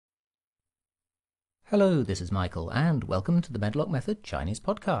Hello, this is Michael, and welcome to the Medlock Method Chinese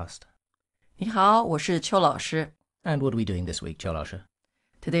podcast. 你好，我是邱老师。 And what are we doing this week, Qiu Laoshi?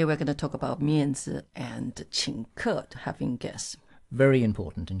 Today we're going to talk about 面子 and 请客, having guests. Very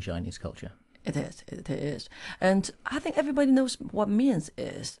important in Chinese culture. It is. And I think everybody knows what 面子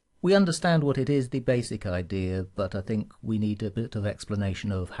is. We understand what it is, the basic idea, but I think we need a bit of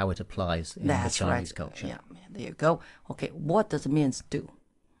explanation of how it applies in That's the Chinese right. culture. Yeah, there you go. Okay, what does 面子 do?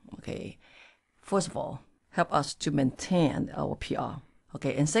 Okay, first of all, help us to maintain our PR.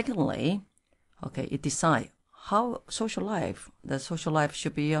 Okay, and secondly, okay, it decides how the social life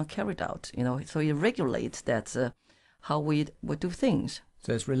should be carried out, so it regulates that how we would do things.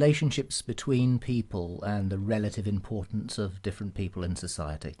 So it's relationships between people and the relative importance of different people in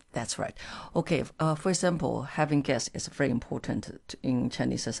society. That's right. Okay, for example, having guests is very important in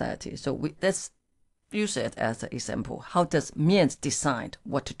Chinese society. So let's use it as an example. How does 面子 decide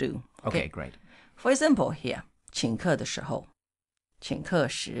what to do? Okay, great. For example, here, 请客的时候, 请客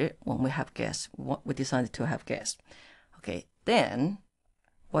时, when we have guests, we decided to have guests. Okay, then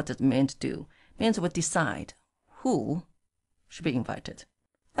what does 面子 do? 面子 will decide who should be invited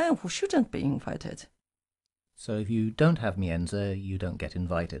and who shouldn't be invited. So if you don't have mianzi, you don't get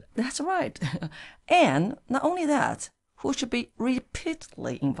invited. That's right. And not only that, who should be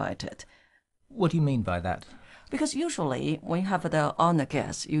repeatedly invited. What do you mean by that? Because usually when you have the honor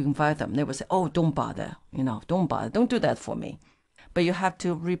guests, you invite them, they will say, oh, don't bother, don't bother, don't do that for me. But you have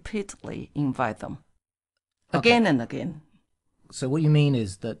to repeatedly invite them again and again. So what you mean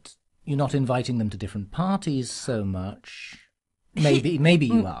is that you're not inviting them to different parties so much. Maybe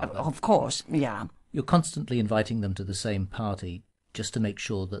you are. Of course, yeah. You're constantly inviting them to the same party just to make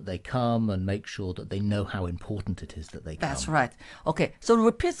sure that they come and make sure that they know how important it is that they come. That's right. Okay, so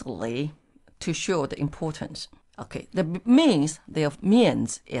repeatedly to show the importance. Okay, that means their 面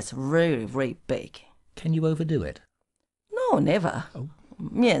子 is very, very big. Can you overdo it? No, never. Oh.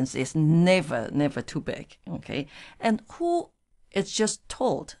 面子 is never too big. Okay, and who is just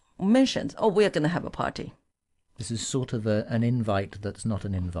mentioned, oh, we're going to have a party. This is sort of an invite that's not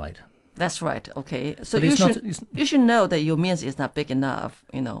an invite. That's right. Okay, so But you should know that your 面子 is not big enough,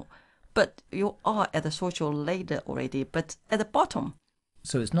 but you are at the social ladder already, but at the bottom.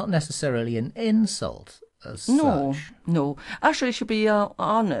 So it's not necessarily an insult as such. No. Actually, you should be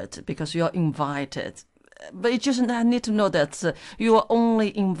honored because you are invited. But you just need to know that you are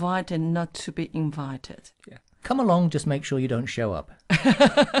only invited not to be invited. Yeah. Come along, just make sure you don't show up.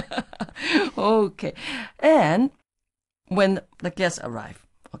 Okay. And when the guests arrive,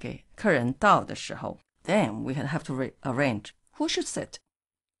 okay, 客人到的时候, then we have to arrange who should sit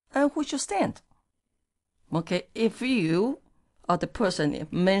and who should stand. Okay, if you are the person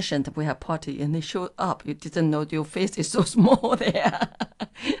mentioned we have party and they showed up, you didn't know your face is so small there.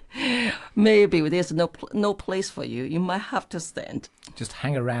 Maybe there's no place for you. You might have to stand. Just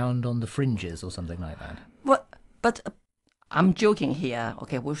hang around on the fringes or something like that. But I'm joking here.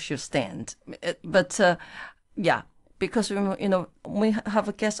 Okay, we should stand. But yeah, because when we have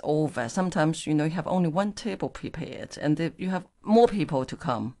a guest over, sometimes you have only one table prepared, and you have more people to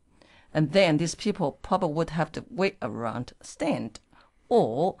come. And then these people probably would have to wait around, stand.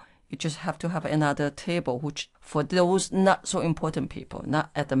 Or you just have to have another table, which for those not so important people, not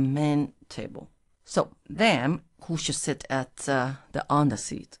at the main table. So then, who should sit at the honor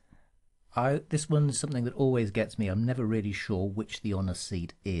seat? This one is something that always gets me. I'm never really sure which the honor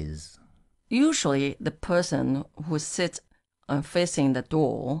seat is. Usually the person who sits facing the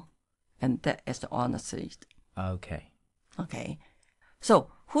door, and that is the honor seat. Okay. So,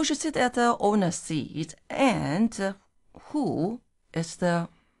 who should sit at the owner's seat, and who's the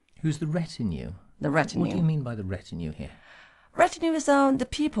retinue? The retinue. What do you mean by the retinue here? Retinue is the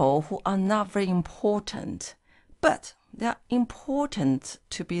people who are not very important, but they are important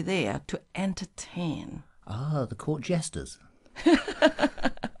to be there to entertain. Ah, the court jesters.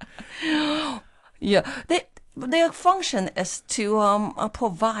 Yeah, their function is to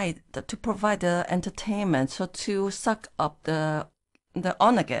provide the entertainment, so to suck up the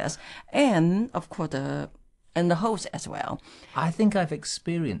honor guests, and of course the host as well. I think I've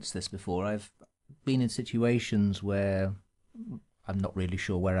experienced this before. I've been in situations where I'm not really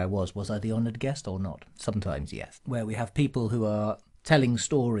sure where I was. Was I the honoured guest or not? Sometimes, yes. Where we have people who are telling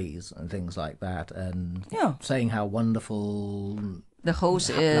stories and things like that, and saying how wonderful the host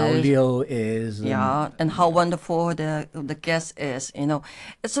Lao Liu is. And how wonderful the guest is,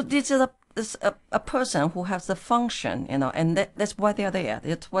 So this is a person who has the function, and that's why they are there.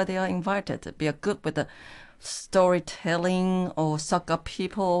 That's why they are invited to be good with the storytelling or suck up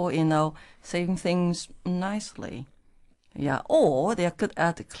people, saying things nicely. Yeah, or they are good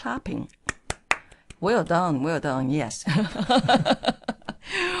at clapping. Well done, well done, yes.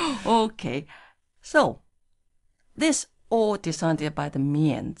 Okay, so this all decided by the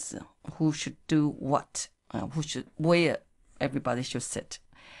Mians, who should do what, where everybody should sit.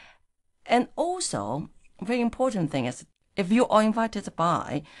 And also, very important thing is, if you are invited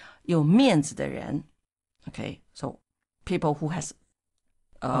by 有面子的人, okay, so people who has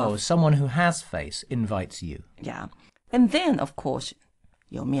someone who has face invites you. yeah. And then, of course,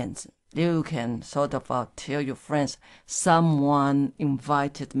 有面子. You can sort of tell your friends, someone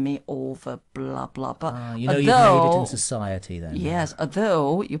invited me over, blah, blah, blah. You know, you've made it in society then. Yes,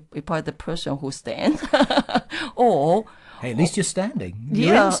 although you're probably the person who stands. Or... Hey, at least you're standing.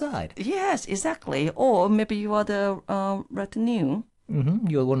 You're inside. Yes, exactly. Or maybe you are the retinue.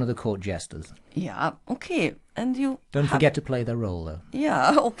 You're one of the court jesters. Yeah, okay. And you Don't forget to play the role, though.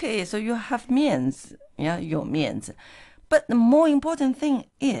 Yeah, okay. So you have 面子. Yeah, 有面子. But the more important thing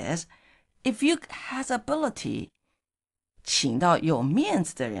is, if you has ability 请到有面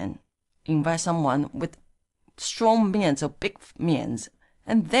子的人, invite someone with strong 面子 or big 面子,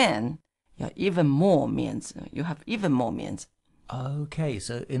 and then you have even more 面子. You have even more 面子. Okay,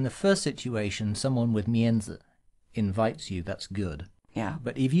 so in the first situation, someone with 面子 invites you, that's good. Yeah.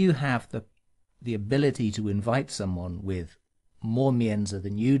 But if you have the ability to invite someone with more 面子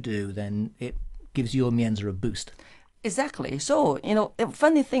than you do, then it gives your 面子 a boost. Exactly. So, the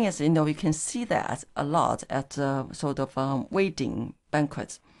funny thing is, you can see that a lot at sort of wedding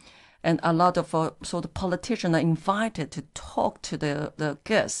banquets. And a lot of sort of politicians are invited to talk to the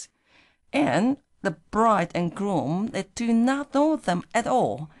guests. And the bride and groom, they do not know them at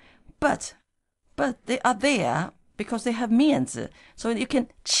all. But they are there because they have 面子. So you can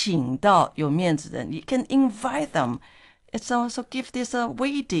请到有面子的人, you can invite them. It's also give this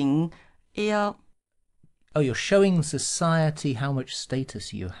wedding a... Oh, you're showing society how much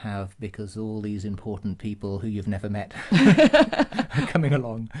status you have because all these important people who you've never met are coming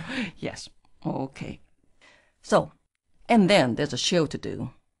along. Yes. Okay. So, and then there's a show to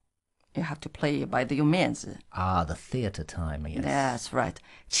do. You have to play by the 有面子. The theatre time, yes. That's right.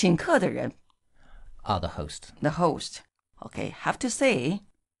 请客的人. The host. The host. Okay, have to say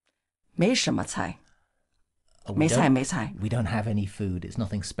没什么菜. We 没菜. We don't have any food. It's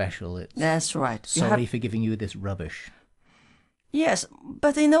nothing special. That's right. Sorry for giving you this rubbish. Yes,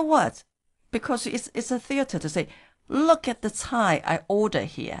 but you know what? Because it's a theater to say, look at the Thai I order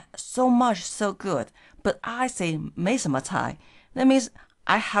here. So much, so good. But I say 没什么菜. That means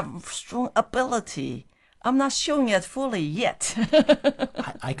I have strong ability. I'm not showing it fully yet.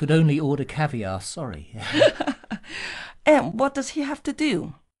 I could only order caviar, sorry. And what does he have to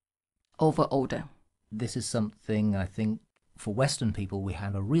do? Over-order. This is something I think for Western people we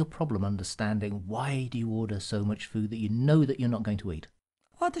have a real problem understanding. Why do you order so much food that you know that you're not going to eat?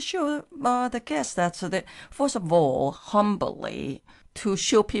 Well, to show the guests that, so that first of all, humbly, to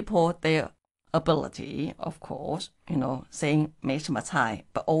show people their ability, of course, saying 没什么菜,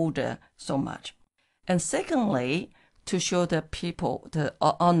 but order so much. And secondly, to show the people, the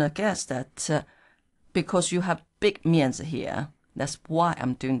honored guests that because you have big 面子 here, that's why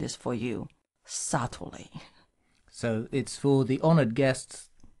I'm doing this for you. Subtly. So it's for the honoured guests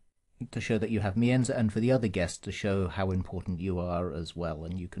to show that you have 面子, and for the other guests to show how important you are as well.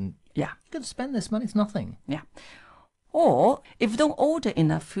 And you can spend this money, it's nothing. Yeah. Or if you don't order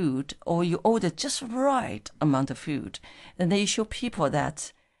enough food, or you order just right amount of food, and then you show people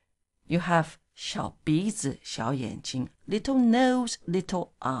that you have 小鼻子,小眼睛, little nose,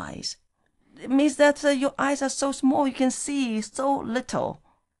 little eyes. It means that your eyes are so small, you can see so little.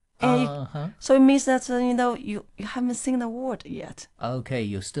 So it means that, you haven't seen the world yet. Okay,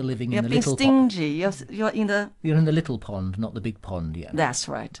 you're still living in the little pond. You're stingy. You're in the little pond, not the big pond yet. That's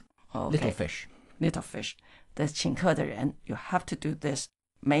right. Okay. Little fish. Little fish. 的请客的人, you have to do this.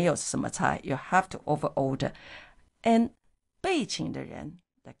 没有什么菜, you have to over order. And 被请的人,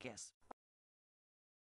 the guest.